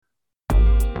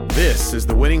This is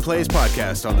the Winning Plays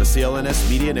podcast on the CLNS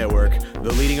Media Network,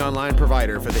 the leading online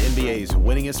provider for the NBA's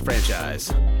winningest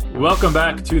franchise. Welcome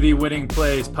back to the Winning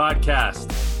Plays podcast.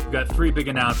 We've got three big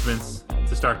announcements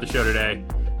to start the show today.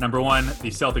 Number one,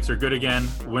 the Celtics are good again,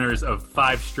 winners of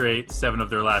 5 straight, 7 of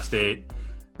their last 8.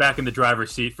 Back in the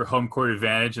driver's seat for home court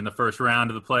advantage in the first round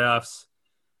of the playoffs.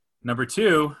 Number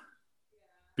 2,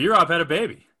 B-Rob had a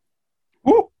baby.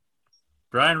 Woo!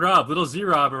 Brian Robb, little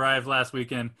Z-Rob arrived last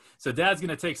weekend. So dad's going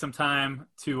to take some time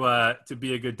to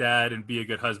be a good dad and be a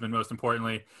good husband, most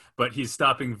importantly. But he's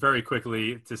stopping very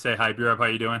quickly to say hi. B-Rob, how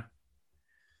you doing?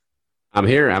 I'm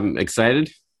here. I'm excited.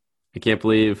 I can't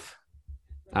believe,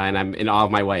 and I'm in awe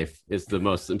of my wife is the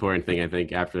most important thing, I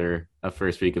think, after a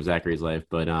first week of Zachary's life.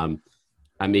 But I'm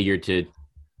eager to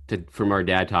from our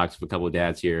dad talks with a couple of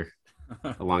dads here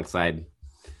alongside.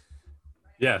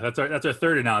 Yeah, that's our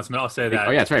third announcement. I'll say that.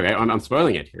 Oh, yeah, that's right. I'm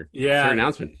spoiling it here. Yeah. Third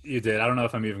announcement. You did. I don't know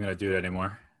if I'm even going to do it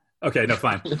anymore. Okay, no,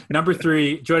 fine. Number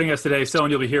 3, joining us today, someone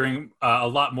you'll be hearing a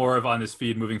lot more of on this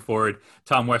feed moving forward,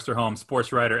 Tom Westerholm,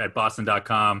 sports writer at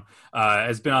Boston.com,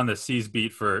 has been on the C's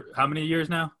beat for how many years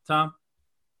now, Tom?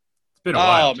 It's been a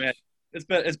while. Oh, man. It's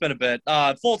been a bit.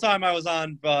 Full-time I was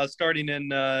on starting in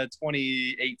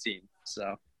 2018,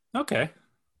 so. Okay.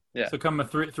 Yeah. So come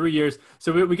 3 years.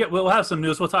 So we'll have some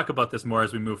news. We'll talk about this more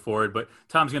as we move forward. But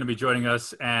Tom's going to be joining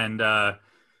us, and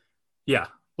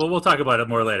we'll talk about it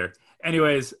more later.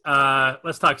 Anyways,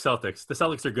 let's talk Celtics. The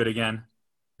Celtics are good again.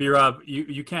 B-Rob,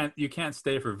 you can't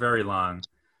stay for very long.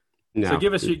 No. So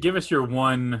give us your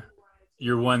one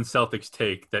Celtics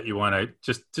take that you want to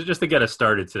just to get us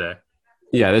started today.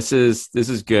 Yeah, this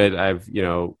is good. I've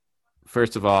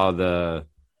first of all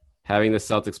having the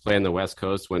Celtics play on the West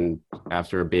Coast when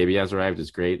after a baby has arrived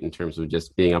is great in terms of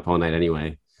just being up all night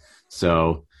anyway.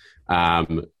 So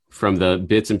from the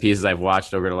bits and pieces I've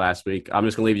watched over the last week, I'm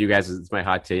just going to leave you guys as my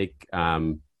hot take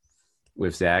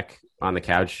with Zach on the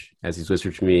couch as he's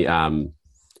whispered to me.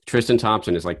 Tristan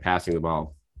Thompson is like passing the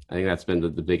ball. I think that's been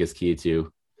the biggest key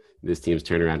to this team's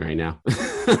turnaround right now.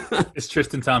 Is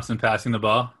Tristan Thompson passing the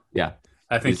ball? Yeah.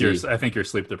 I think you're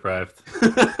sleep deprived.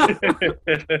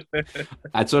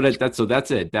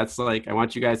 That's it. That's like, I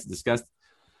want you guys to discuss.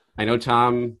 I know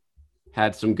Tom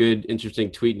had some good,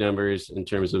 interesting tweet numbers in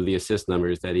terms of the assist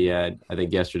numbers that he had, I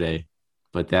think, yesterday.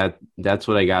 But that's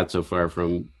what I got so far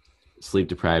from sleep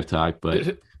deprived talk.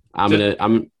 But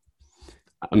I'm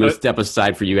gonna step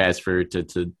aside for you guys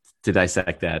to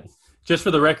dissect that. Just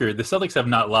for the record, the Celtics have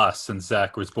not lost since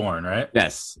Zach was born, right?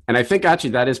 Yes, and I think actually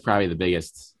that is probably the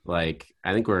biggest. Like,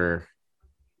 I think we're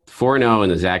 4-0 in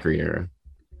the Zachary era.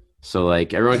 So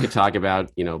like everyone could talk about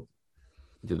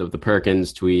the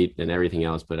Perkins tweet and everything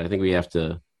else, but I think we have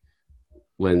to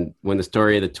when the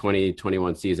story of the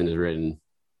 2021 season is written,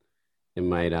 it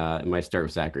might start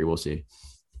with Zachary. We'll see.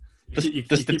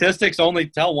 The statistics only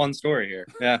tell one story here.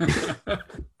 Yeah.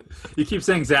 You keep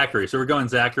saying Zachary, so we're going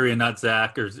Zachary and not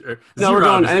Zach, or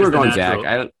no, I think we're going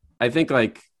Zach. I think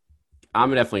like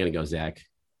I'm definitely gonna go Zach.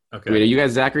 Okay. I mean, are you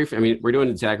guys Zachary? I mean, we're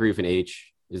doing Zachary with an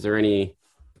H. Is there any?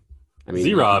 I mean,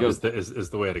 Z-Rob is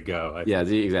the way to go. Yeah,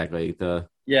 exactly. The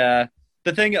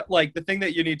thing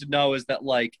that you need to know is that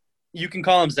like you can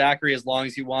call him Zachary as long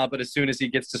as you want, but as soon as he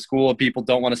gets to school, people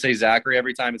don't want to say Zachary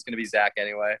every time. It's going to be Zach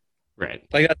anyway. Right.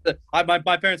 Like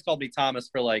my parents called me Thomas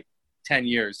for like 10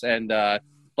 years, and I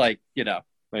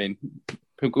mean,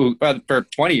 for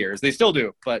 20 years they still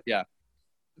do. But yeah.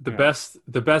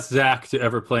 The best Zach to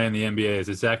ever play in the NBA is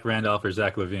it Zach Randolph or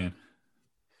Zach LaVine?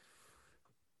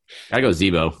 Gotta go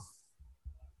Zebo.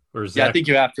 Or Zach, yeah, I think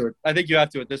you have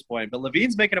to at this point. But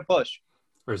LaVine's making a push.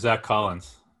 Or Zach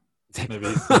Collins. Maybe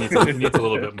he needs a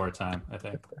little bit more time, I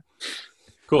think.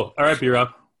 Cool. All right, B-Rob.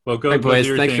 Well, go boys. Do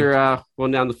your Thanks thing. for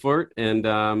holding down the fort, and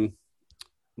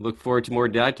look forward to more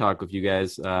dad talk with you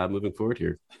guys moving forward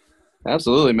here.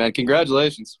 Absolutely, man.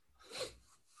 Congratulations.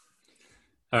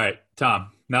 All right,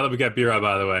 Tom. Now that we got B-Rob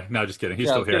out of the way. No, just kidding. He's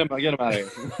still here. Get him out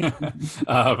of here.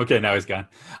 Okay, now he's gone.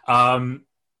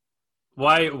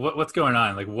 What's going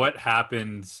on? Like, what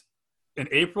happened in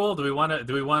April? Do we want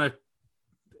to?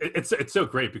 It's so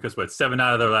great because 7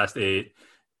 out of their last 8.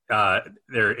 There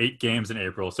are 8 games in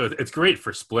April, so it's great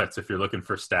for splits if you're looking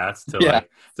for stats to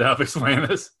help explain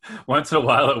this. Once in a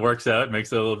while, it works out, it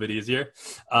makes it a little bit easier.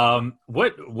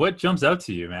 What jumps out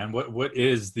to you, man? What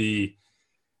is the?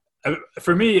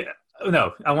 For me,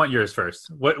 no, I want yours first.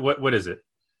 What is it?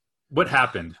 What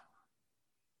happened?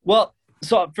 Well,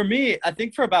 so for me, I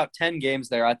think for about 10 games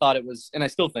there, I thought it was, and I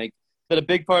still think that a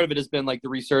big part of it has been like the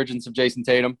resurgence of Jason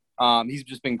Tatum. He's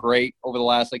just been great over the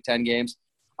last 10 games.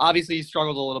 Obviously, he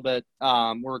struggled a little bit.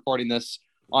 We're recording this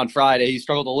on Friday. He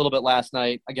struggled a little bit last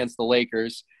night against the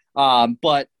Lakers.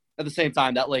 But at the same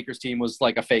time, that Lakers team was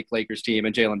like a fake Lakers team,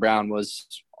 and Jaylen Brown was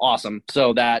awesome.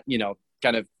 So that,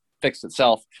 kind of fixed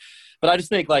itself. But I just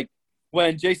think, like,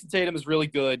 when Jason Tatum is really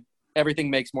good, everything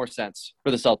makes more sense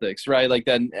for the Celtics, right? Like,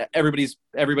 then everybody's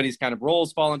kind of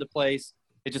roles fall into place.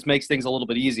 It just makes things a little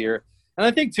bit easier. And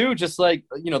I think, too, just like,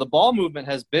 the ball movement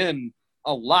has been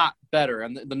a lot better,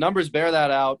 and the numbers bear that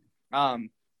out. The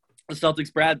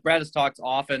Celtics, Brad has talked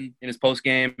often in his post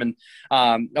game and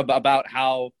about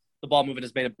how the ball movement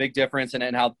has made a big difference,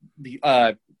 and how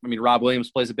Rob Williams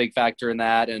plays a big factor in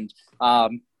that, and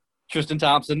Tristan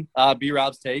Thompson,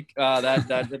 B-Rob's take,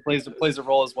 that plays a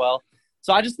role as well.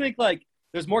 So I just think, like,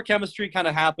 there's more chemistry kind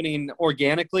of happening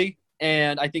organically,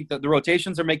 and I think that the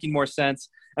rotations are making more sense,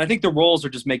 and I think the roles are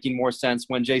just making more sense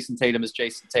when Jason Tatum is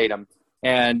Jason Tatum.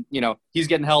 And, he's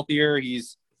getting healthier.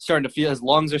 He's starting to feel – his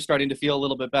lungs are starting to feel a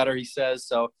little bit better, he says.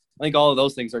 So I think all of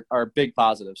those things are big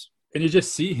positives. And you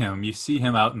just see him. You see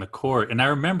him out in the court. And I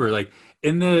remember, like,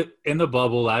 in the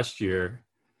bubble last year,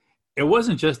 it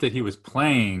wasn't just that he was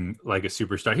playing like a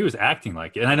superstar. He was acting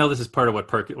like it. And I know this is part of what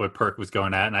Perk was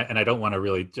going at, and I don't want to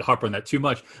really harp on that too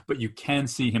much, but you can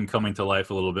see him coming to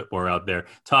life a little bit more out there,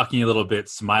 talking a little bit,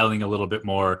 smiling a little bit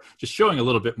more, just showing a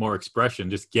little bit more expression,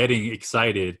 just getting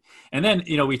excited. And then,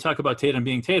 we talk about Tatum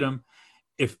being Tatum.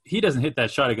 If he doesn't hit that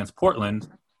shot against Portland,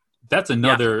 that's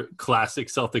another classic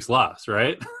Celtics loss,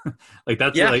 right? Like,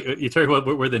 that's like, you talk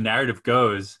about where the narrative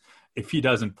goes. If he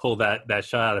doesn't pull that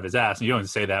shot out of his ass, and you don't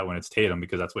say that when it's Tatum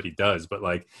because that's what he does, but,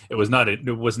 like, it was not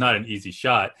an easy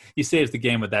shot. He saves the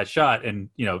game with that shot, and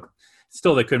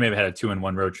still they could maybe had a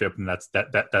 2-1 road trip, and that's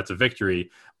a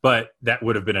victory, but that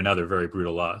would have been another very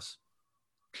brutal loss.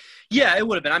 Yeah, it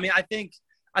would have been. I mean, I think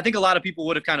a lot of people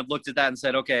would have kind of looked at that and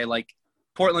said, okay, like,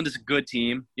 Portland is a good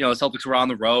team. The Celtics were on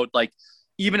the road. Like,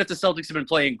 even if the Celtics have been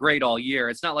playing great all year,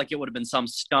 it's not like it would have been some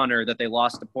stunner that they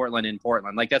lost to Portland in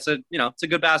Portland. Like, that's it's a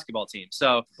good basketball team.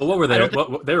 So, well, what were they?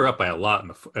 They were up by a lot,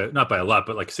 not by a lot,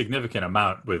 but like significant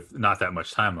amount with not that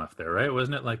much time left there, right?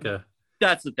 Wasn't it like a?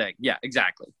 That's the thing. Yeah,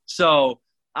 exactly. So,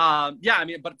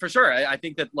 but for sure, I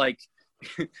think that, like,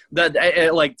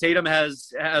 like, Tatum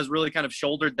has really kind of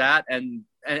shouldered that, and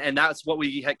that's what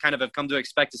we kind of have come to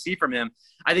expect to see from him.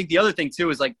 I think the other thing too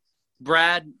is, like,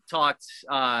 Brad talked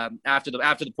after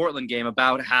the Portland game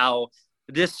about how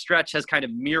this stretch has kind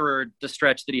of mirrored the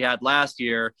stretch that he had last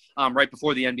year, right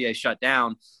before the NBA shut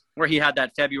down, where he had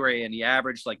that February and he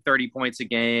averaged like 30 points a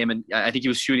game, and I think he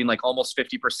was shooting like almost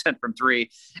 50% from three.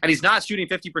 And he's not shooting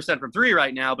 50% from three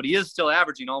right now, but he is still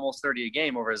averaging almost 30 a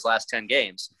game over his last 10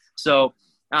 games. So,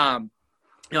 I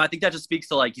think that just speaks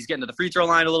to, like, he's getting to the free throw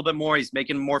line a little bit more. He's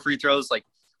making more free throws. Like,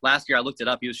 last year, I looked it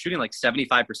up. He was shooting like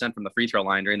 75% from the free throw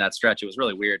line during that stretch. It was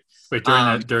really weird. Wait,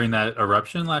 during that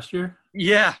eruption last year?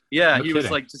 Yeah. No he kidding. was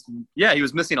like, he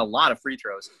was missing a lot of free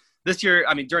throws. This year,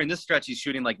 I mean, during this stretch, he's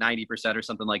shooting like 90% or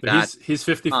something like that. He's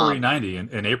 50, 40, 90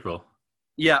 in April.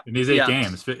 Yeah. In these 8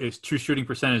 games. His true shooting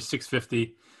percentage,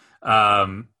 650,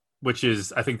 which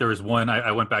is, I think there was one,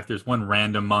 I went back, there's one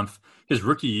random month, his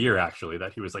rookie year, actually,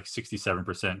 that he was like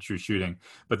 67% true shooting.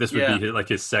 But this would be like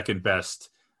his second best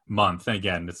month. And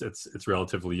again, it's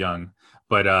relatively young.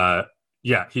 But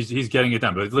he's getting it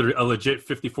done. But literally a legit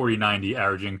 50, 40, 90,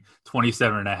 averaging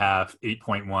 27.5,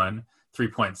 8.1.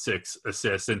 3.6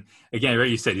 assists. And again, right,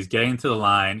 you said he's getting to the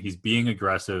line. He's being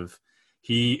aggressive.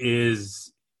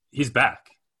 He's back.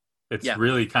 It's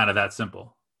really kind of that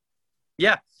simple.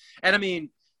 Yeah. And I mean,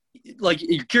 like,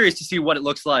 you're curious to see what it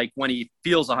looks like when he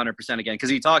feels 100% again. Cause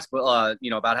he talks, about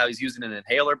how he's using an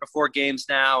inhaler before games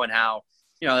now, and how,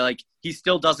 like, he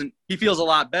feels a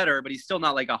lot better, but he's still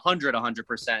not like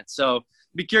 100%. So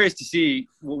be curious to see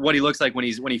what he looks like when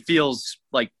he feels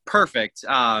like perfect.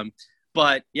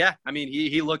 But yeah, I mean,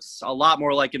 he looks a lot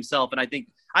more like himself. And I think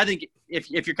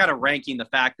if you're kind of ranking the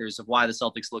factors of why the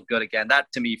Celtics look good again,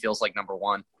 that to me feels like number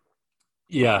one.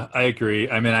 Yeah, I agree.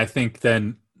 I mean, I think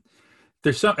then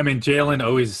there's Jaylen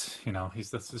always,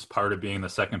 this is part of being the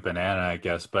second banana, I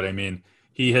guess. But I mean,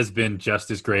 he has been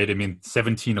just as great. I mean,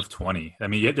 17 of 20. I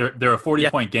mean, there are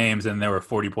 40-point games and there were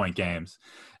 40-point games.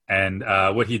 And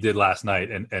what he did last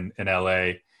night in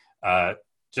LA,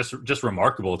 just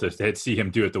remarkable to see him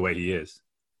do it the way he is.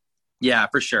 Yeah,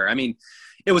 for sure. I mean,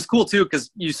 it was cool too, because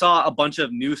you saw a bunch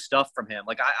of new stuff from him.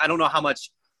 Like, I don't know how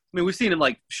much, I mean, we've seen him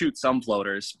like shoot some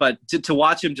floaters, but to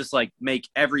watch him just like make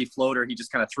every floater he just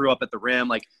kind of threw up at the rim,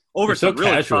 like over some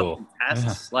really casual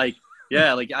passes.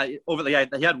 Yeah. He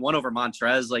had one over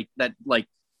Montrez, like that, like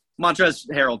Montrez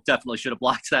Harrell definitely should have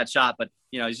blocked that shot, but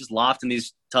he's just lofting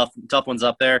these tough ones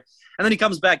up there. And then he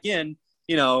comes back in,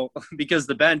 because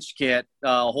the bench can't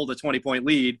hold a 20-point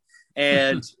lead,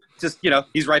 and just,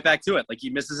 he's right back to it. Like, he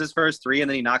misses his first three, and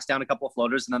then he knocks down a couple of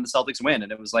floaters, and then the Celtics win.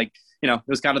 And it was like, it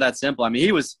was kind of that simple. I mean,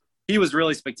 he was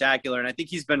really spectacular, and I think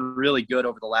he's been really good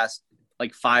over the last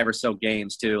like 5 or so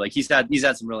games too. Like, he's had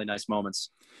some really nice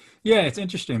moments. Yeah, it's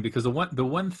interesting because the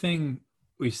one thing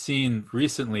we've seen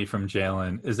recently from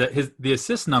Jalen is that the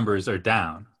assist numbers are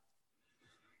down.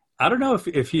 I don't know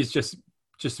if he's just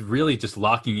really just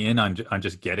locking in on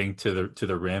just getting to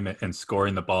the rim and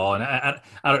scoring the ball, and I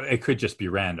don't. It could just be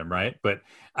random, right? But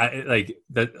I like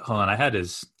that. Hold on, I had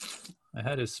his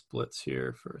splits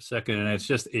here for a second, and it's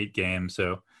just 8 games,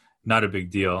 so not a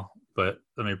big deal. But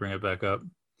let me bring it back up.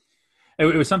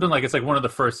 It was something like, it's like one of the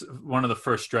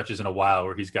first stretches in a while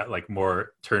where he's got like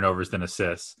more turnovers than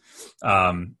assists.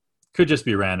 Could just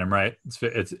be random, right?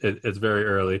 It's very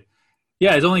early.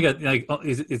 Yeah, he's only got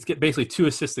it's basically 2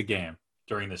 assists a game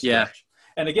during this stretch.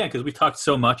 Yeah. And again, because we talked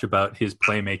so much about his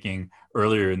playmaking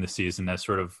earlier in the season as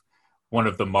sort of one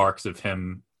of the marks of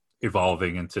him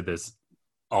evolving into this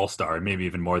all-star, and maybe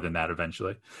even more than that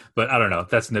eventually. But I don't know.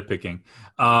 That's nitpicking.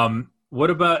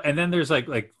 What about, and then there's like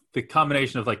the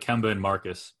combination of like Kemba and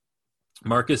Marcus.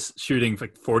 Marcus shooting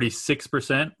like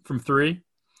 46% from 3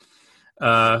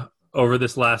 over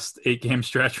this last 8-game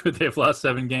stretch where they've lost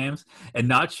 7 games, and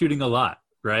not shooting a lot,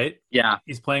 right? Yeah.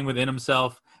 He's playing within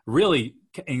himself. Really,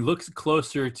 he looks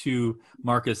closer to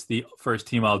Marcus, the first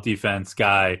team all defense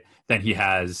guy, than he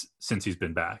has since he's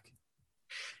been back.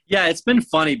 Yeah, it's been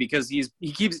funny because he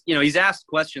keeps, he's asked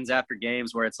questions after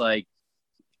games where it's like,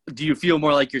 do you feel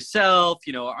more like yourself?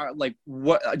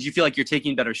 What do you feel like you're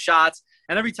taking better shots?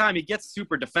 And every time he gets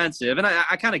super defensive, and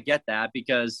I kind of get that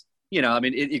because,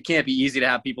 it can't be easy to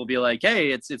have people be like,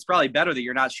 hey, it's probably better that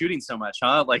you're not shooting so much,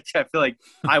 huh? Like, I feel like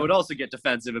I would also get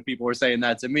defensive if people were saying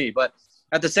that to me. But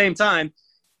at the same time,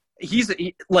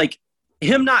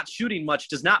 him not shooting much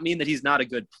does not mean that he's not a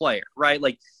good player, right?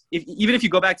 Like, even if you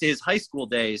go back to his high school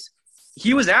days,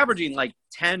 he was averaging like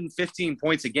 10, 15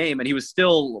 points a game, and he was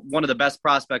still one of the best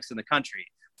prospects in the country.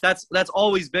 That's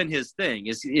always been his thing,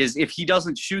 is if he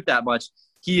doesn't shoot that much,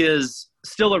 he is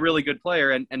still a really good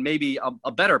player and maybe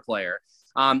a better player.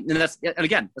 And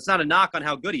again, that's not a knock on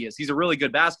how good he is. He's a really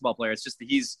good basketball player. It's just that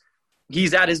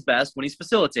he's at his best when he's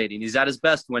facilitating. He's at his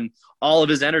best when all of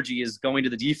his energy is going to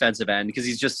the defensive end, because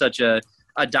he's just such a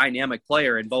dynamic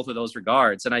player in both of those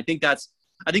regards. And I think that's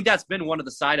been one of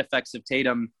the side effects of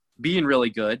Tatum being really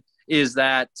good, is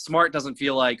that Smart doesn't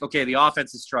feel like, okay, the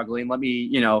offense is struggling, let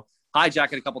me,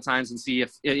 hijack it a couple times and see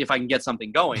if I can get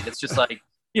something going. It's just like,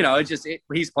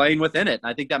 he's playing within it. And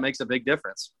I think that makes a big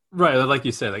difference. Right. Like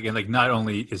you said, again, like not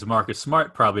only is Marcus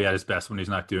Smart probably at his best when he's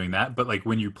not doing that, but like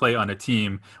when you play on a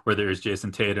team where there's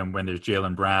Jason Tatum, when there's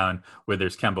Jaylen Brown, where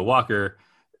there's Kemba Walker,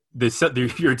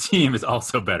 your team is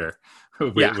also better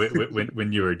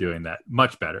when you were doing that,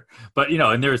 much better. But,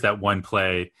 and there was that one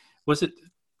play, was it,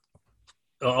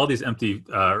 all these empty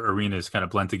arenas kind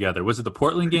of blend together. Was it the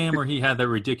Portland game where he had that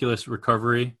ridiculous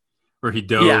recovery where he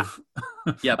dove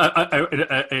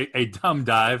a dumb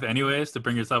dive anyways to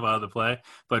bring yourself out of the play,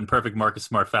 but in perfect Marcus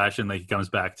Smart fashion, like he comes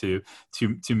back to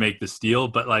make the steal.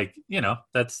 But like,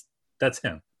 that's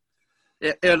him.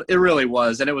 It really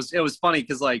was. And it was funny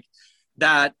because like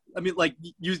that, I mean, like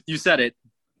you said it,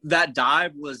 that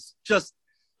dive was just,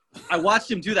 I watched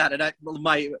him do that, and I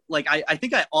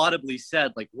think I audibly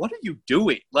said, like, "What are you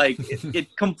doing?" Like,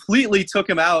 it completely took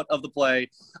him out of the play.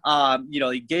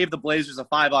 He gave the Blazers a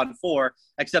 5-on-4,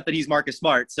 except that he's Marcus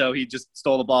Smart, so he just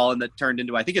stole the ball, and it turned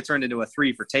into a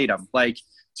 3 for Tatum. Like,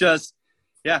 just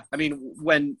yeah. I mean,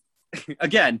 when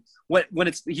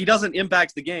he doesn't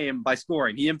impact the game by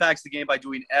scoring, he impacts the game by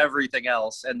doing everything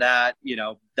else, and that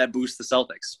boosts the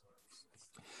Celtics.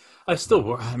 I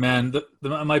still, man,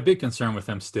 my big concern with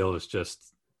him still is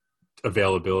just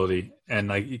availability. And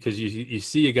like, because you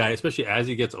see a guy, especially as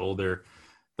he gets older,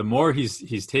 the more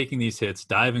he's taking these hits,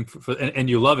 diving and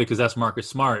you love it because that's Marcus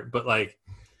Smart. But like,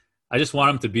 I just want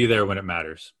him to be there when it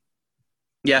matters.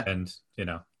 Yeah. And,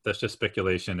 that's just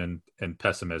speculation and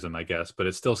pessimism, I guess. But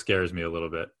it still scares me a little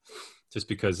bit just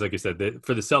because, like I said,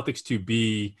 for the Celtics to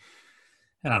be,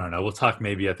 and I don't know, we'll talk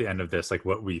maybe at the end of this, like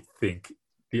what we think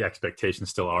the expectations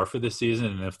still are for this season.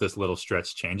 And if this little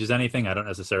stretch changes anything, I don't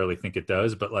necessarily think it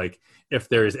does, but like if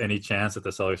there is any chance that the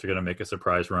Celtics are going to make a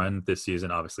surprise run this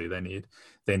season, obviously they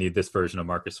need this version of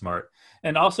Marcus Smart.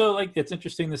 And also like, it's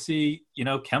interesting to see,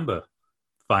 Kemba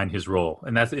find his role.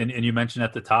 And and you mentioned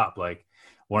at the top, like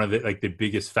one of the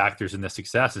biggest factors in the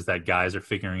success is that guys are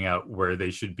figuring out where they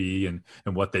should be and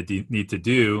what they need to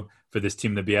do for this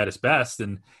team to be at its best.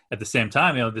 And at the same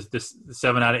time, this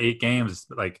 7 out of 8 games,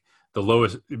 like, the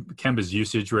lowest Kemba's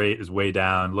usage rate is way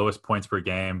down, lowest points per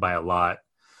game by a lot.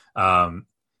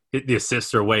 The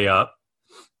assists are way up.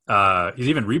 He's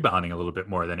even rebounding a little bit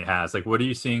more than he has. Like, what are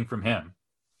you seeing from him?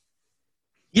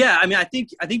 Yeah, I mean, I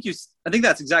think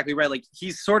that's exactly right. Like,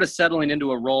 he's sort of settling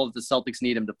into a role that the Celtics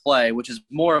need him to play, which is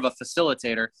more of a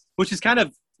facilitator, which has kind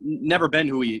of never been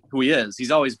who he is. He's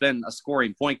always been a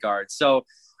scoring point guard. So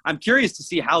I'm curious to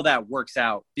see how that works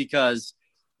out because,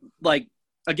 like,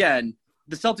 again,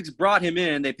 the Celtics brought him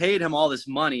in. They paid him all this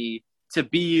money to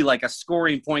be like a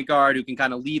scoring point guard who can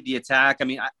kind of lead the attack. I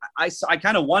mean, I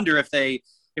kind of wonder if they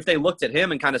looked at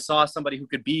him and kind of saw somebody who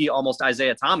could be almost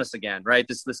Isaiah Thomas again, right?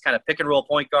 This kind of pick and roll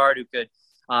point guard who could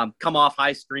come off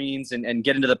high screens and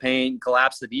get into the paint,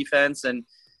 collapse the defense. And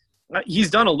he's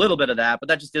done a little bit of that, but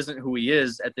that just isn't who he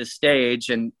is at this stage.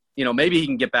 And, you know, maybe he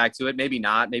can get back to it. Maybe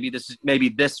not. Maybe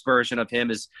this version of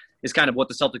him is kind of what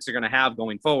the Celtics are going to have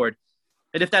going forward.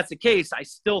 And if that's the case, I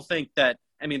still think that,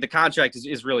 I mean, the contract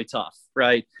is really tough,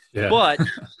 right? Yeah.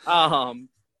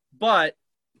 But,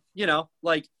 you know,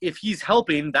 like if he's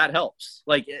helping, that helps.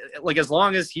 Like as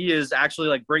long as he is actually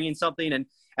like bringing something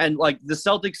and like the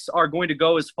Celtics are going to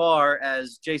go as far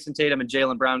as Jason Tatum and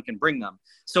Jaylen Brown can bring them.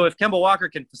 So if Kemba Walker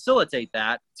can facilitate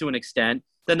that to an extent,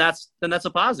 then that's a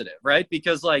positive, right?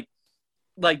 Because like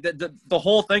the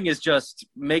whole thing is just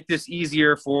make this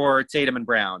easier for Tatum and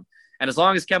Brown. And as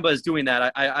long as Kemba is doing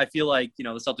that, I feel like, you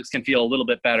know, the Celtics can feel a little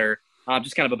bit better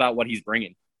just kind of about what he's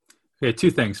bringing. Okay,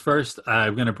 two things. First,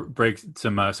 I'm going to break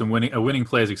some winning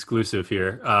plays exclusive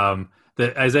here.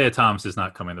 The Isaiah Thomas is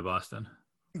not coming to Boston.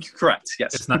 Correct.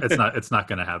 Yes. It's not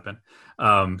going to happen.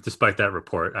 Despite that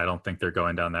report, I don't think they're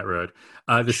going down that road.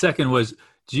 The second was,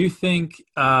 do you think?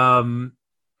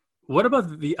 What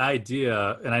about the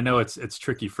idea? And I know it's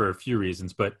tricky for a few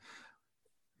reasons, but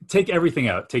take everything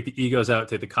out, take the egos out,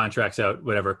 take the contracts out,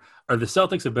 whatever. Are the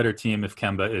Celtics a better team if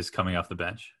Kemba is coming off the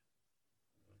bench?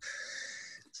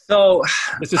 So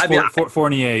this is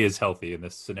Fournier is healthy in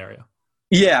this scenario.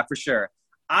 Yeah, for sure.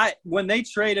 When they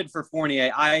traded for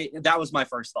Fournier, that was my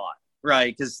first thought,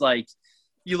 right? Because like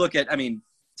you look at, I mean,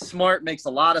 Smart makes a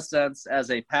lot of sense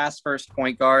as a pass first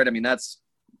point guard. I mean, that's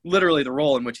literally the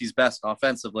role in which he's best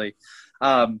offensively.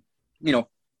 You know,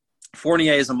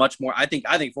 Fournier is I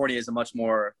think Fournier is a much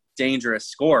more dangerous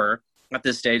scorer at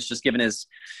this stage, just given his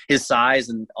size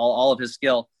and all of his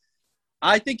skill.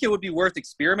 I think it would be worth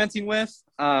experimenting with.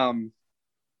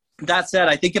 That said,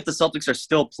 I think if the Celtics are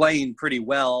still playing pretty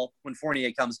well when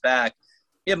Fournier comes back,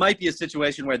 it might be a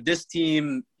situation where this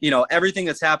team, you know, everything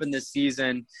that's happened this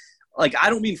season, like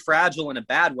I don't mean fragile in a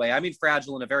bad way. I mean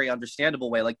fragile in a very understandable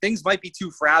way. Like things might be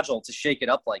too fragile to shake it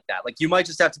up like that. Like you might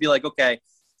just have to be like, okay,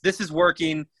 this is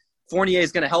working. Fournier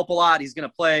is going to help a lot. He's going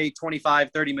to play 25,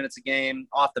 30 minutes a game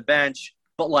off the bench.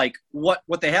 But like what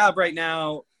they have right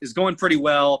now is going pretty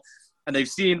well. And they've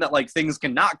seen that like things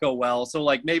cannot go well. So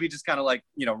like maybe just kind of like,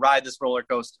 you know, ride this roller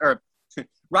coaster or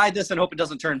ride this and hope it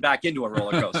doesn't turn back into a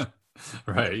roller coaster.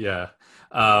 Right. Yeah.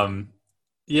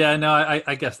 Yeah, no,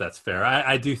 I guess that's fair.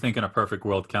 I do think in a perfect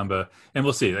world, Kemba, and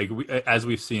we'll see, like as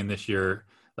we've seen this year,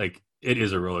 like it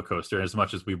is a roller coaster. As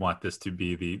much as we want this to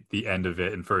be the end of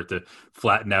it and for it to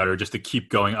flatten out or just to keep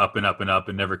going up and up and up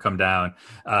and never come down,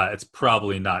 it's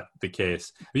probably not the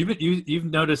case. You've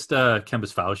noticed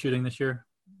Kemba's foul shooting this year,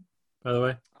 by the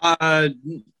way?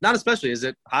 Not especially. Is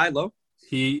it high, low?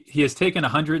 He has taken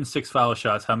 106 foul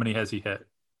shots. How many has he hit?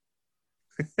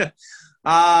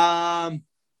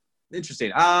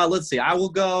 Interesting. Let's see. I will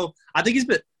go. I think he's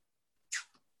been.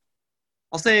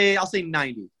 I'll say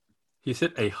 90. He's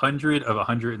hit 100 of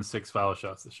 106 foul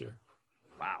shots this year.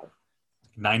 Wow.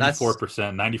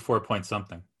 94%, 94 point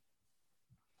something.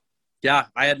 Yeah,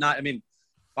 I had not. I mean,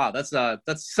 wow, that's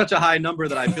such a high number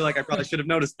that I feel like I probably should have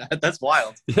noticed that. That's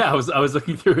wild. Yeah, I was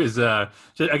looking through his I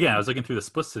was looking through the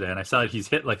splits today, and I saw that he's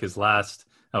hit like his last.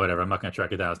 Oh, whatever. I'm not going to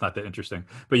track it down. It's not that interesting.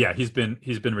 But yeah, he's been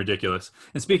ridiculous.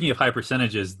 And speaking of high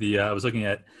percentages, I was looking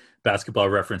at Basketball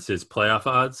Reference's playoff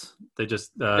odds. They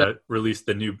just released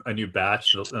a new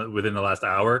batch within the last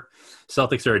hour.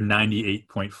 Celtics are at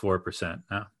 98.4%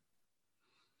 now.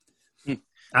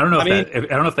 I don't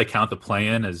know if they count the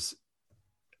play-in as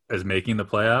making the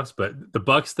playoffs, but the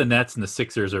Bucks, the Nets, and the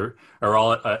Sixers are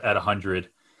all at 100.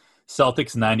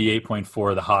 Celtics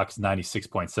 98.4, the Hawks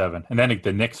 96.7, and then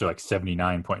the Knicks are like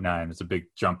 79.9. It's a big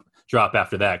drop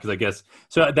after that because I guess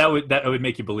so that would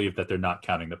make you believe that they're not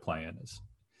counting the play-in as.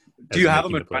 Do you have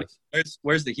them in front?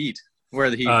 Where's the Heat? Where are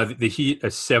the Heat? The Heat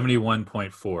is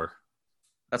 71.4.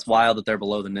 That's wild that they're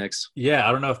below the Knicks. Yeah,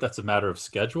 I don't know if that's a matter of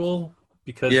schedule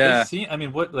because I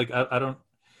don't.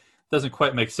 Doesn't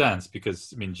quite make sense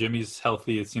because I mean Jimmy's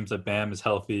healthy. It seems like Bam is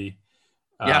healthy.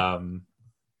 Yeah.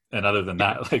 And other than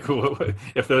that, like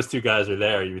if those two guys are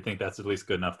there, you would think that's at least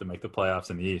good enough to make the playoffs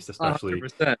in the East, especially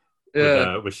 100%.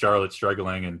 with Charlotte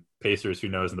struggling and Pacers, who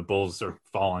knows, and the Bulls are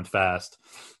falling fast.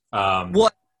 Well,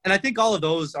 and I think all of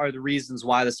those are the reasons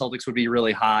why the Celtics would be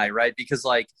really high, right? Because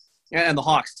and the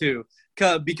Hawks too,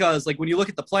 because when you look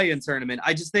at the play-in tournament,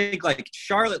 I just think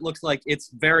Charlotte looks like it's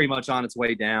very much on its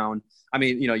way down. I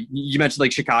mean, you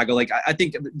mentioned Chicago. I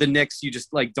think the Knicks, you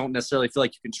just don't necessarily feel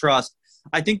like you can trust.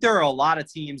 I think there are a lot of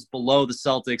teams below the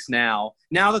Celtics now.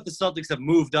 Now that the Celtics have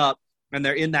moved up and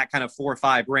they're in that kind of 4 or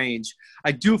 5 range,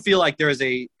 I do feel like there is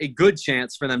a good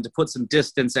chance for them to put some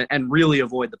distance and really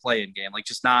avoid the play-in game.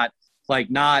 Just not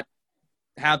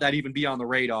have that even be on the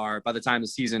radar by the time the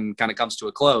season kind of comes to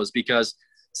a close, because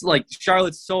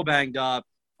Charlotte's so banged up.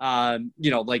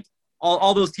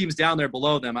 All those teams down there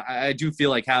below them, I do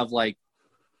feel have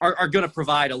are going to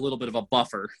provide a little bit of a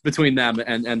buffer between them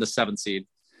and the 7th seed.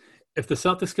 If the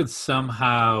Celtics could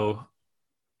somehow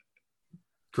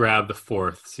grab the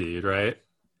 4th seed, right?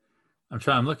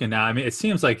 I'm looking now. I mean, it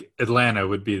seems like Atlanta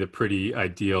would be the pretty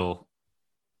ideal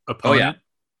opponent.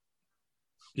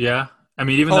 Yeah. I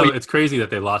mean, even though it's crazy that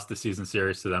they lost the season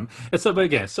series to them, but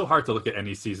again, it's so hard to look at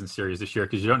any season series this year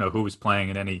because you don't know who's playing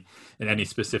in any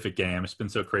specific game. It's been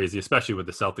so crazy, especially with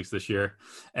the Celtics this year.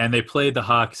 And they played the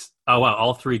Hawks. Oh wow,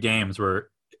 all 3 games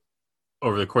were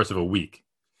over the course of a week.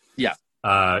 Yeah.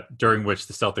 During which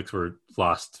the Celtics were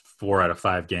lost 4 out of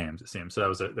 5 games, it seems. So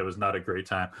that was not a great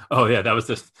time. Oh yeah, that was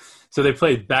just. So they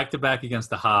played back to back against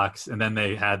the Hawks, and then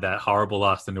they had that horrible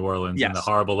loss to New Orleans and the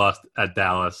horrible loss at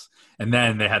Dallas, and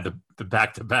then they had the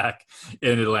back to back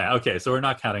in Atlanta. Okay, so we're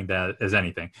not counting that as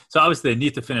anything. So obviously they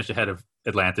need to finish ahead of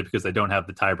Atlanta because they don't have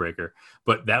the tiebreaker,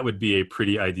 but that would be a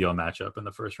pretty ideal matchup in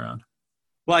the first round.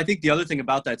 Well, I think the other thing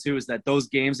about that too is that those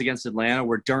games against Atlanta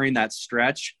were during that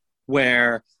stretch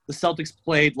where the Celtics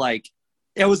played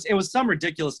it was some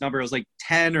ridiculous number. It was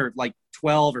 10 or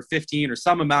 12 or 15 or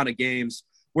some amount of games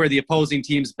where the opposing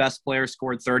team's best player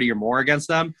scored 30 or more against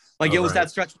them. It was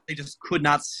that stretch where they just could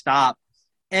not stop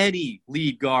any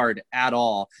lead guard at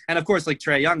all. And of course,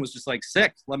 Trae Young was just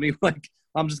sick. Let me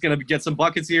I'm just going to get some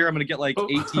buckets here. I'm going to get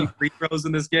 18 free throws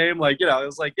in this game. It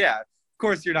was yeah, of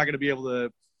course you're not going to be able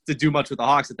to do much with the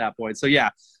Hawks at that point. So yeah,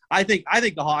 I think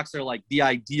the Hawks are the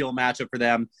ideal matchup for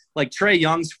them. Trae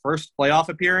Young's first playoff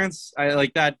appearance, I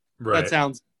like that. Right. That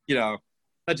sounds,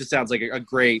 that just sounds like a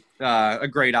great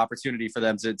opportunity for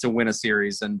them to win a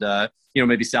series and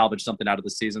maybe salvage something out of the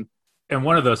season. And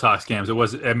one of those Hawks games, I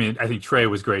think Trae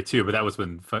was great too, but that was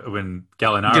when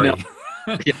Gallinari.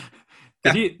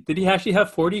 Did he actually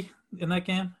have 40 in that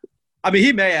game? I mean,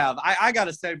 he may have. I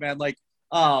gotta say, man,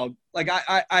 I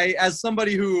as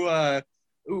somebody who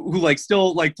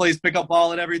still plays pickup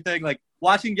ball and everything,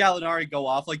 watching Gallinari go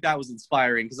off that was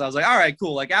inspiring because I was all right,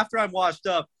 cool. After I'm washed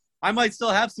up, I might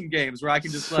still have some games where I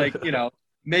can just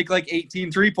make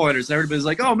 18 3-pointers and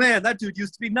everybody's oh man, that dude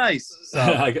used to be nice. So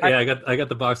I got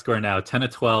the box score now. 10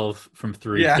 of 12 from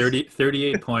 3,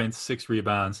 38 points, 6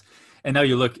 rebounds. And now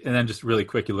you look, and then just really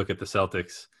quick, you look at the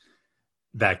Celtics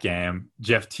that game.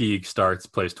 Jeff Teague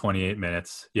plays 28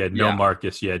 minutes. You had no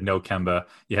Marcus, you had no Kemba.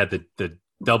 You had the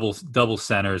double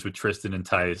centers with Tristan and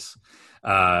Tice.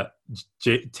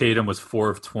 Tatum was 4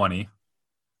 of 20.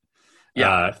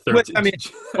 Yeah.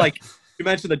 You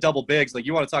mentioned the double bigs.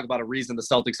 You want to talk about a reason the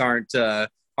Celtics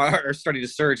are starting to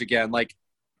surge again.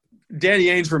 Danny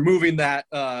Ainge removing that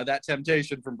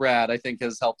temptation from Brad, I think,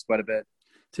 has helped quite a bit.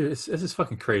 Dude, this is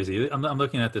fucking crazy. I'm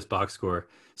looking at this box score.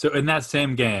 So in that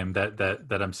same game that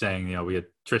I'm saying, we had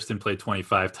Tristan played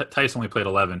 25, Tice only played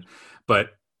 11, but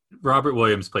Robert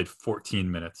Williams played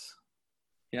 14 minutes.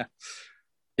 Yeah.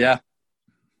 Yeah.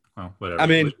 Well, whatever. I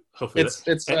mean, hopefully it's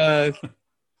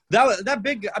that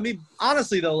big. I mean,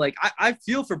 honestly though, I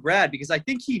feel for Brad because I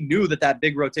think he knew that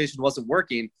big rotation wasn't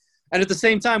working. And at the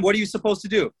same time, what are you supposed to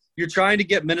do? You're trying to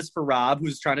get minutes for Rob,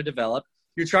 who's trying to develop.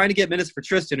 You're trying to get minutes for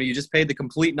Tristan, who you just paid the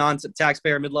complete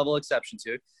non-taxpayer mid-level exception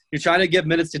to. You're trying to give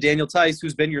minutes to Daniel Tice,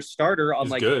 who's been your starter on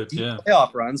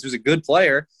playoff runs, who's a good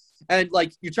player. And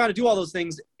you're trying to do all those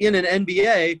things in an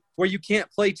NBA where you can't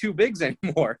play 2 bigs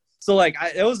anymore. So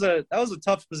that was a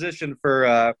tough position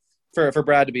for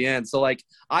Brad to be in. So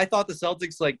I thought the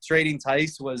Celtics trading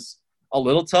Tice was a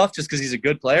little tough just because he's a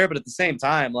good player, but at the same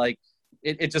time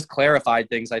it just clarified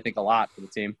things I think a lot for the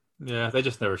team. Yeah, they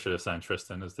just never should have signed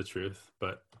Tristan, is the truth.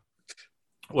 But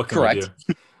what can Correct.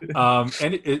 we do?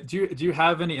 And do you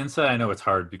have any insight? I know it's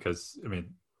hard because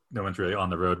no one's really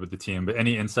on the road with the team. But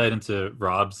any insight into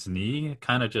Rob's knee?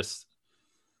 Kind of just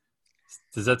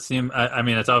does that seem? I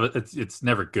mean, it's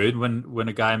never good when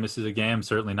a guy misses a game.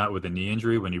 Certainly not with a knee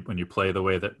injury when you play the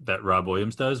way that Rob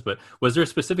Williams does. But was there a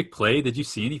specific play? Did you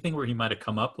see anything where he might have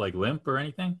come up limp or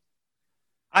anything?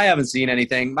 I haven't seen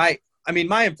anything. My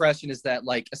impression is that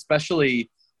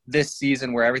especially this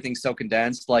season where everything's so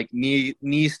condensed, like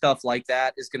knee stuff like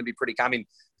that is going to be pretty common. I mean,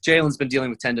 Jalen's been dealing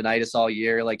with tendonitis all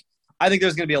year. Like, I think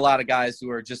there's going to be a lot of guys who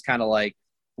are just kind of like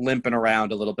limping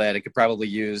around a little bit. It could probably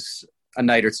use a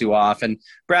night or two off. And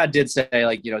Brad did say,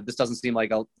 like, this doesn't seem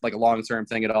like a long-term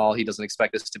thing at all. He doesn't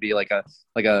expect this to be like a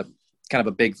kind of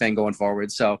a big thing going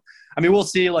forward. So, I mean, we'll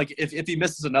see. Like, if he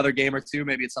misses another game or two,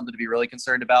 maybe it's something to be really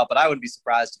concerned about. But I wouldn't be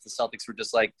surprised if the Celtics were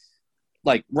just like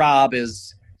Rob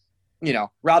is,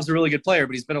 Rob's a really good player,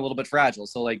 but he's been a little bit fragile.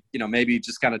 So, like, maybe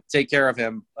just kind of take care of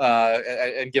him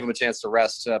and give him a chance to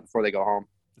rest before they go home.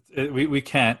 We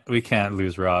can't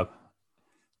lose Rob.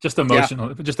 Just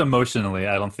emotionally,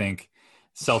 I don't think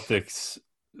Celtics,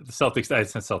 I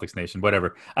said Celtics Nation,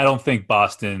 whatever. I don't think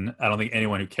Boston, I don't think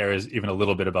anyone who cares even a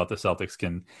little bit about the Celtics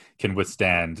can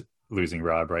withstand losing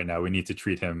Rob right now. We need to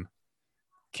treat him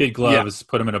kid gloves,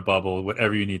 put him in a bubble,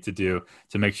 whatever you need to do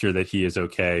to make sure that he is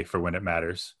okay for when it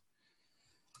matters.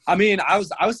 I mean, I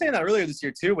was saying that earlier this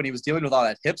year too, when he was dealing with all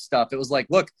that hip stuff. It was like,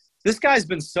 look, this guy's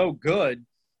been so good.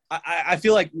 I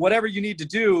feel like whatever you need to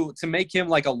do to make him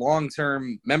like a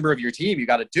long-term member of your team, you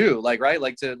got to do, like, right?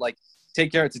 Like, to like take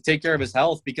care of his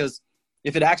health, because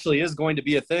if it actually is going to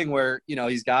be a thing where,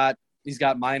 he's got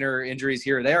minor injuries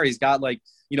here or there, he's got like,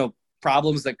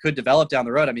 problems that could develop down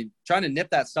the road. I mean, trying to nip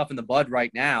that stuff in the bud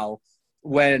right now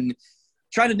when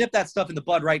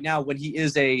he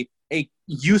is a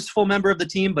useful member of the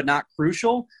team, but not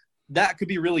crucial, that could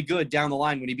be really good down the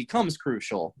line when he becomes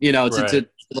crucial, to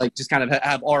like just kind of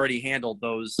have already handled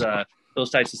those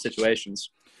types of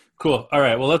situations. Cool. All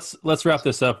right. Well, let's wrap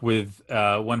this up with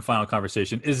one final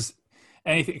conversation. Is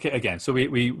anything again? So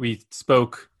we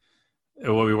spoke.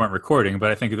 Well, we weren't recording,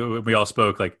 but I think we all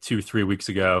spoke like 2-3 weeks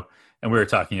ago, and we were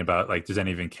talking about, like, does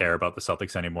anyone even care about the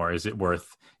Celtics anymore? Is it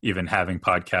worth even having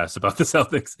podcasts about the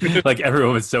Celtics? Like,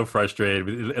 everyone was so frustrated.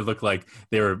 It looked like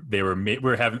we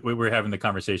were having the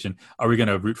conversation. Are we going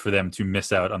to root for them to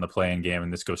miss out on the play-in game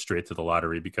and this goes straight to the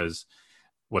lottery? Because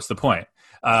what's the point?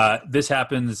 This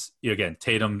happens again.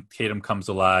 Tatum comes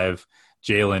alive.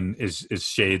 Jalen is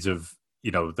shades of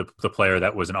the player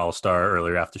that was an all-star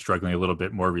earlier after struggling a little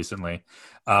bit more recently.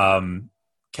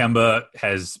 Kemba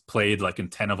has played like in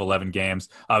 10 of 11 games.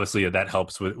 Obviously that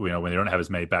helps with, when they don't have as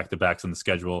many back-to-backs on the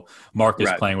schedule. Mark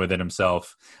is playing with it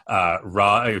himself.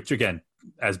 Again,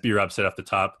 as B-Rob said off the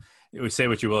top, we say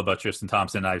what you will about Tristan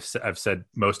Thompson. I've said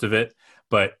most of it,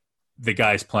 but the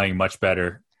guy's playing much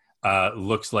better.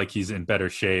 Looks like he's in better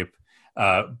shape.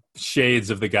 Shades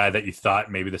of the guy that you thought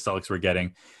maybe the Celtics were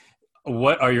getting.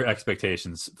 What are your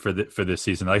expectations for this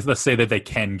season? Like, let's say that they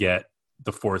can get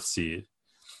the 4th seed.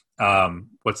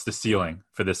 What's the ceiling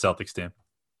for this Celtics team?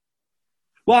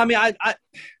 Well, I mean, I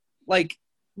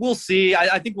we'll see.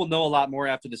 I think we'll know a lot more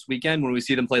after this weekend when we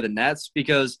see them play the Nets,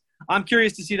 because I'm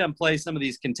curious to see them play some of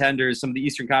these contenders, some of the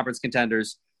Eastern Conference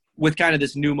contenders, with kind of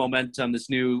this new momentum, this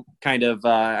new kind of,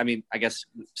 I guess,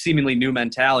 seemingly new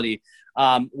mentality,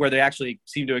 where they actually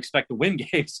seem to expect to win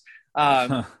games.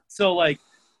 So, like,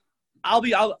 I'll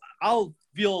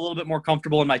feel a little bit more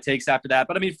comfortable in my takes after that.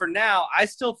 But I mean, for now, I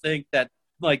still think that,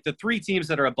 like, the 3 teams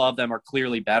that are above them are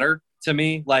clearly better to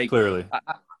me. Like, clearly,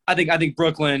 I think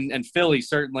Brooklyn and Philly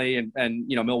certainly, and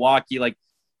Milwaukee, like,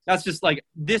 that's just like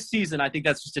this season. I think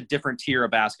that's just a different tier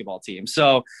of basketball team.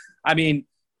 So, I mean,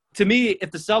 to me,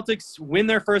 if the Celtics win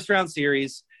their first round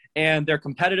series and they're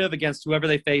competitive against whoever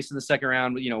they face in the second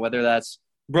round, whether that's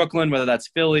Brooklyn, whether that's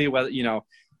Philly, whether,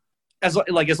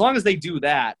 as long as they do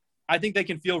that, I think they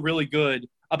can feel really good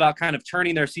about kind of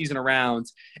turning their season around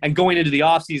and going into the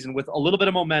offseason with a little bit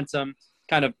of momentum,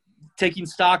 kind of taking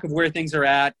stock of where things are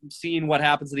at, seeing what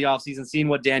happens in the offseason, seeing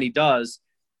what Danny does,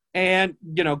 and,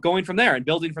 going from there and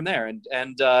building from there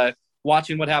and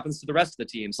watching what happens to the rest of the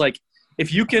teams. Like,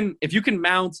 if you can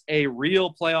mount a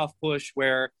real playoff push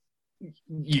where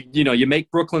you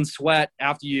make Brooklyn sweat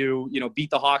after you beat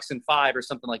the Hawks in 5 or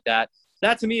something like that,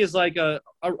 that to me is like a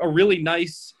really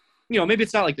nice, maybe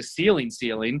it's not like the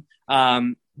ceiling,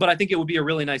 but I think it would be a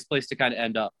really nice place to kind of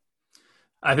end up.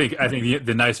 I think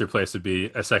the nicer place would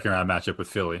be a second round matchup with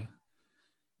Philly.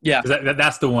 Yeah,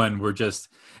 that's the one where just,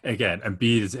 again,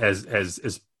 Embiid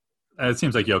is it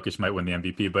seems like Jokic might win the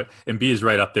MVP, but Embiid is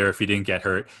right up there if he didn't get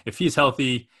hurt. If he's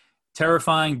healthy,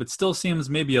 terrifying, but still seems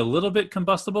maybe a little bit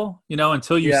combustible,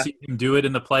 until you see him do it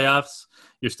in the playoffs.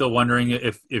 You're still wondering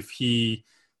if he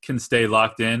can stay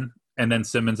locked in. And then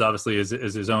Simmons obviously is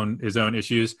his own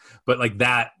issues, but like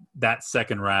that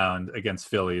second round against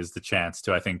Philly is the chance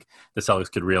to, I think the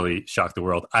Celtics could really shock the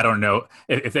world. I don't know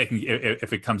if they can,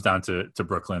 if it comes down to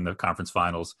Brooklyn, the conference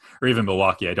finals, or even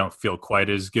Milwaukee. I don't feel quite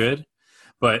as good,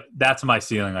 but that's my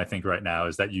ceiling. I think right now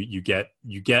is that you get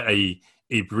a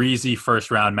a breezy first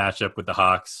round matchup with the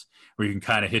Hawks where you can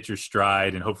kind of hit your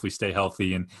stride and hopefully stay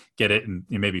healthy and get it in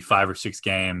maybe 5 or 6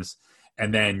 games.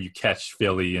 And then you catch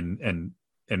Philly and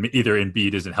either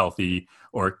Embiid isn't healthy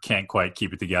or can't quite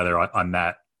keep it together on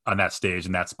that stage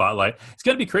and that spotlight. It's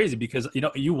going to be crazy because,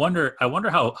 I wonder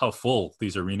how full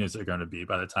these arenas are going to be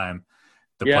by the time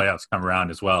the playoffs come around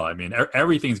as well. I mean,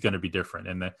 everything's going to be different.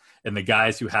 And the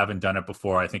guys who haven't done it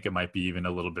before, I think it might be even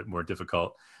a little bit more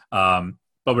difficult.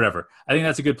 But whatever. I think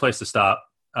that's a good place to stop.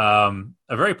 A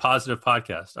very positive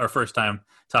podcast. Our first time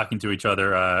talking to each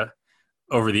other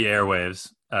over the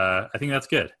airwaves. I think that's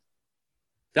good.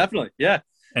 Definitely. Yeah.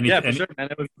 For sure, man.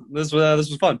 This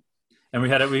was fun. And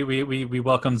we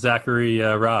welcomed Zachary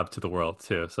Robb to the world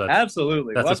too. So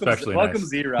absolutely, that's especially nice. Welcome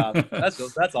Z Rob. That's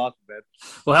awesome, man.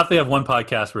 We'll have to have one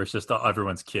podcast where it's just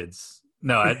everyone's kids.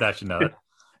 No, I actually know that.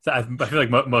 So I feel like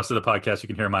most of the podcasts you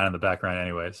can hear mine in the background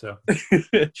anyway. So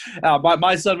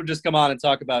my son would just come on and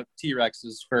talk about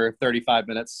T-Rexes for 35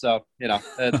 minutes. So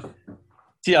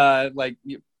like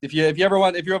if you ever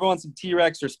want some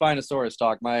T-Rex or Spinosaurus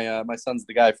talk, my son's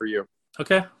the guy for you.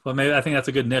 Okay, well maybe I think that's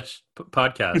a good niche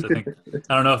podcast.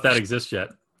 I don't know if that exists yet.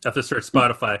 I have to search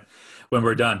Spotify when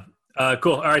we're done.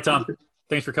 Cool. All right, Tom.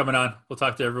 Thanks for coming on. We'll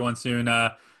talk to everyone soon.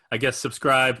 I guess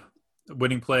subscribe,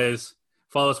 Winning Plays.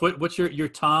 Follow us. What's your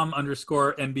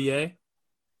Tom_NBA?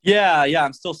 Yeah.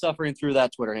 I'm still suffering through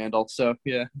that Twitter handle. So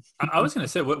yeah. I was gonna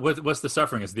say, what's the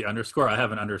suffering? Is the underscore? I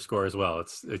have an underscore as well.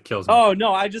 It kills me. Oh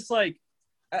no, I just I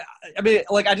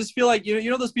just feel like you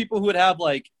know those people who would have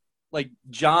like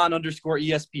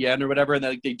John_ESPN or whatever, and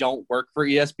they don't work for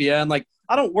ESPN. Like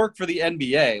I don't work for the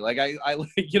NBA. Like I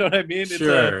you know what I mean?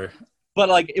 Sure. But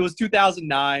like it was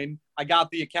 2009. I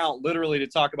got the account literally to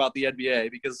talk about the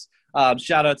NBA because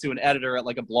shout out to an editor at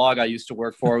like a blog I used to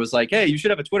work for. Was like, hey, you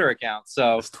should have a Twitter account.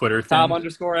 So this Twitter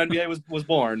Tom_NBA was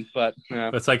born. But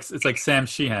it's like Sam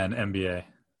Sheehan NBA.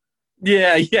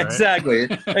 Yeah, right? Exactly.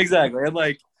 And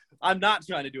like I'm not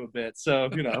trying to do a bit, so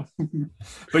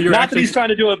but you're not that he's trying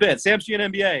to do a bit. Sam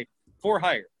Sheehan NBA for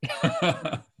hire.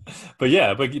 but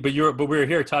we're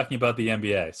here talking about the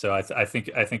NBA, so I think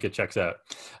it checks out.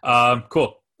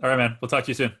 Cool. All right, man. We'll talk to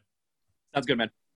you soon. Sounds good, man.